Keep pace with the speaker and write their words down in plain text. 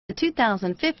The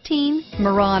 2015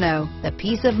 Murano, the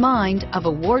peace of mind of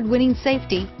award-winning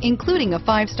safety, including a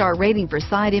 5-star rating for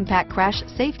side impact crash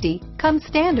safety, comes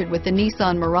standard with the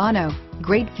Nissan Murano.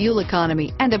 Great fuel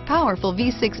economy and a powerful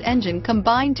V6 engine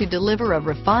combine to deliver a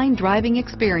refined driving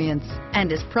experience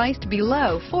and is priced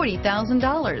below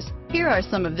 $40,000. Here are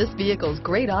some of this vehicle's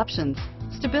great options: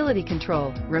 stability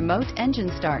control, remote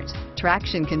engine start,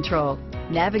 traction control,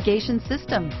 navigation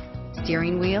system,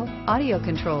 steering wheel audio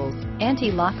controls,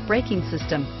 anti-lock braking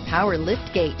system, power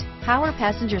lift gate, power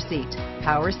passenger seat,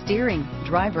 power steering,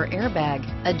 driver airbag,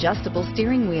 adjustable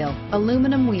steering wheel,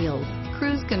 aluminum wheels,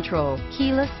 cruise control,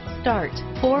 keyless start,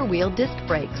 4-wheel disc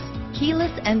brakes,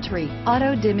 keyless entry,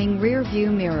 auto dimming rear view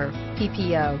mirror,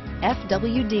 PPO,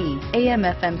 FWD,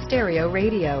 AM/FM stereo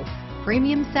radio,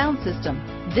 premium sound system.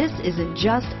 This isn't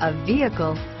just a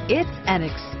vehicle, it's an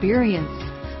experience.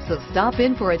 So stop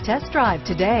in for a test drive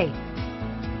today.